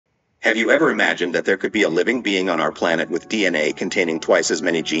Have you ever imagined that there could be a living being on our planet with DNA containing twice as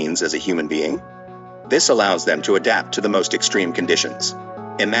many genes as a human being? This allows them to adapt to the most extreme conditions.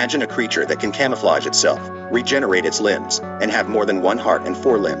 Imagine a creature that can camouflage itself, regenerate its limbs, and have more than one heart and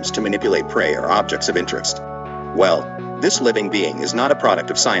 4 limbs to manipulate prey or objects of interest. Well, this living being is not a product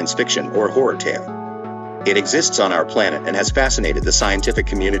of science fiction or horror tale. It exists on our planet and has fascinated the scientific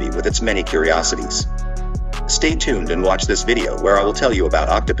community with its many curiosities. Stay tuned and watch this video where I will tell you about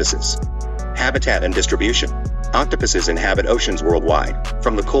octopuses. Habitat and distribution. Octopuses inhabit oceans worldwide,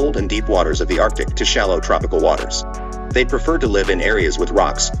 from the cold and deep waters of the Arctic to shallow tropical waters. They prefer to live in areas with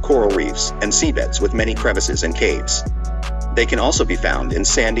rocks, coral reefs, and seabeds with many crevices and caves. They can also be found in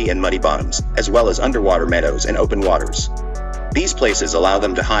sandy and muddy bottoms, as well as underwater meadows and open waters. These places allow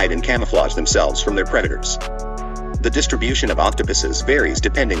them to hide and camouflage themselves from their predators. The distribution of octopuses varies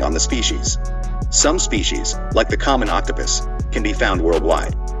depending on the species. Some species, like the common octopus, can be found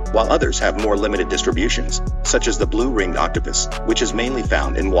worldwide, while others have more limited distributions, such as the blue-ringed octopus, which is mainly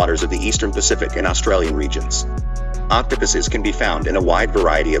found in waters of the Eastern Pacific and Australian regions. Octopuses can be found in a wide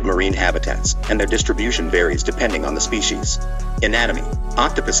variety of marine habitats, and their distribution varies depending on the species. Anatomy.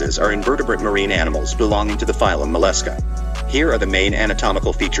 Octopuses are invertebrate marine animals belonging to the phylum Mollusca. Here are the main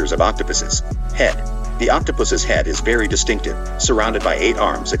anatomical features of octopuses. Head. The octopus's head is very distinctive, surrounded by 8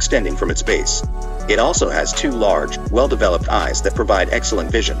 arms extending from its base. It also has 2 large, well-developed eyes that provide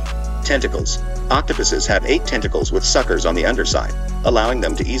excellent vision. Tentacles. Octopuses have 8 tentacles with suckers on the underside, allowing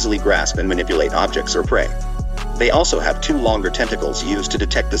them to easily grasp and manipulate objects or prey. They also have 2 longer tentacles used to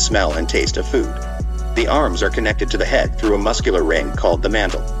detect the smell and taste of food. The arms are connected to the head through a muscular ring called the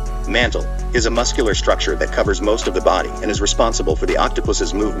mantle. Mantle is a muscular structure that covers most of the body and is responsible for the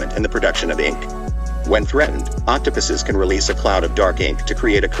octopus's movement and the production of ink. When threatened, octopuses can release a cloud of dark ink to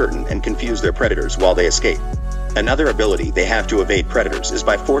create a curtain and confuse their predators while they escape. Another ability they have to evade predators is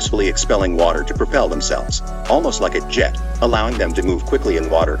by forcefully expelling water to propel themselves, almost like a jet, allowing them to move quickly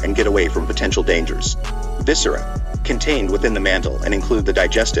in water and get away from potential dangers. Viscera. Contained within the mantle and include the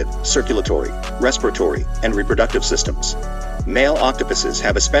digestive, circulatory, respiratory, and reproductive systems. Male octopuses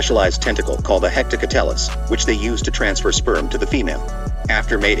have a specialized tentacle called a hectocotylus, which they use to transfer sperm to the female.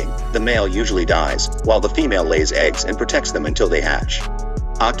 After mating, the male usually dies, while the female lays eggs and protects them until they hatch.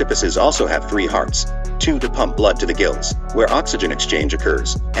 Octopuses also have 3 hearts, 2 to pump blood to the gills, where oxygen exchange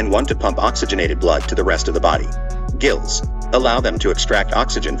occurs, and 1 to pump oxygenated blood to the rest of the body. Gills allow them to extract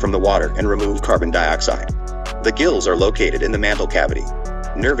oxygen from the water and remove carbon dioxide. The gills are located in the mantle cavity.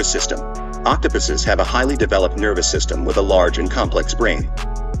 Nervous system. Octopuses have a highly developed nervous system with a large and complex brain.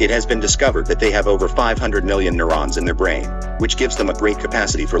 It has been discovered that they have over 500 million neurons in their brain, which gives them a great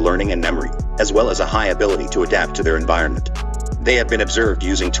capacity for learning and memory, as well as a high ability to adapt to their environment. They have been observed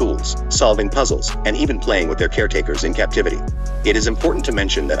using tools, solving puzzles, and even playing with their caretakers in captivity. It is important to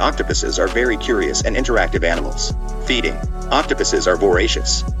mention that octopuses are very curious and interactive animals. Feeding. Octopuses are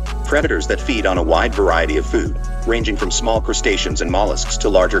voracious predators that feed on a wide variety of food, ranging from small crustaceans and mollusks to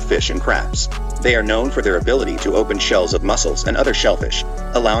larger fish and crabs. They are known for their ability to open shells of mussels and other shellfish,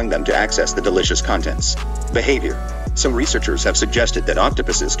 allowing them to access the delicious contents. Behavior. Some researchers have suggested that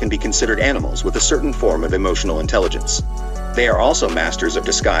octopuses can be considered animals with a certain form of emotional intelligence. They are also masters of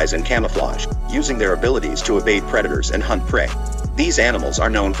disguise and camouflage, using their abilities to evade predators and hunt prey. These animals are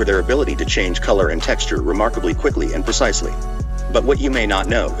known for their ability to change color and texture remarkably quickly and precisely. But what you may not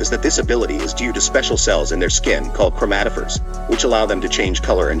know is that this ability is due to special cells in their skin called chromatophores, which allow them to change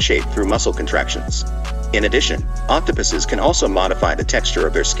color and shape through muscle contractions. In addition, octopuses can also modify the texture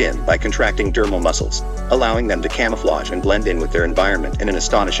of their skin by contracting dermal muscles, allowing them to camouflage and blend in with their environment in an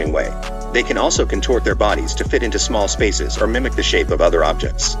astonishing way. They can also contort their bodies to fit into small spaces or mimic the shape of other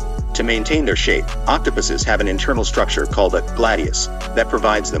objects. To maintain their shape, octopuses have an internal structure called a gladius that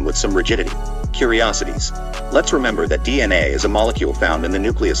provides them with some rigidity. Curiosities. Let's remember that DNA is a molecule found in the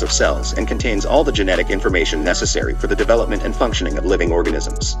nucleus of cells and contains all the genetic information necessary for the development and functioning of living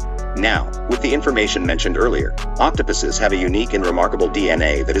organisms. Now, with the information mentioned earlier, octopuses have a unique and remarkable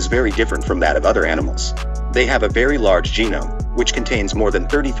DNA that is very different from that of other animals. They have a very large genome, which contains more than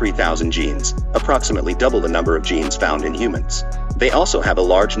 33,000 genes, approximately double the number of genes found in humans. They also have a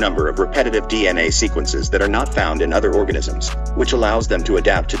large number of repetitive DNA sequences that are not found in other organisms, which allows them to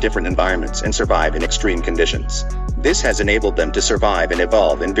adapt to different environments and survive in extreme conditions. This has enabled them to survive and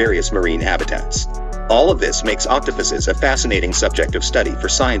evolve in various marine habitats. All of this makes octopuses a fascinating subject of study for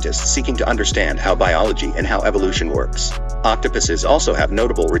scientists seeking to understand how biology and how evolution works. Octopuses also have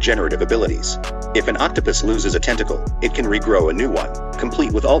notable regenerative abilities. If an octopus loses a tentacle, it can regrow a new one,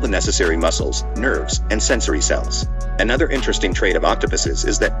 complete with all the necessary muscles, nerves, and sensory cells. Another interesting trait of octopuses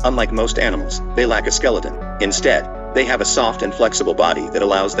is that, unlike most animals, they lack a skeleton. Instead, They have a soft and flexible body that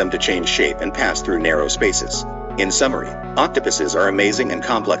allows them to change shape and pass through narrow spaces. In summary, octopuses are amazing and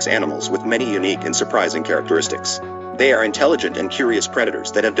complex animals with many unique and surprising characteristics. They are intelligent and curious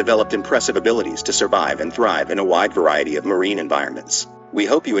predators that have developed impressive abilities to survive and thrive in a wide variety of marine environments. We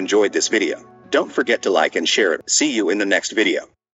hope you enjoyed this video. Don't forget to like and share it. See you in the next video.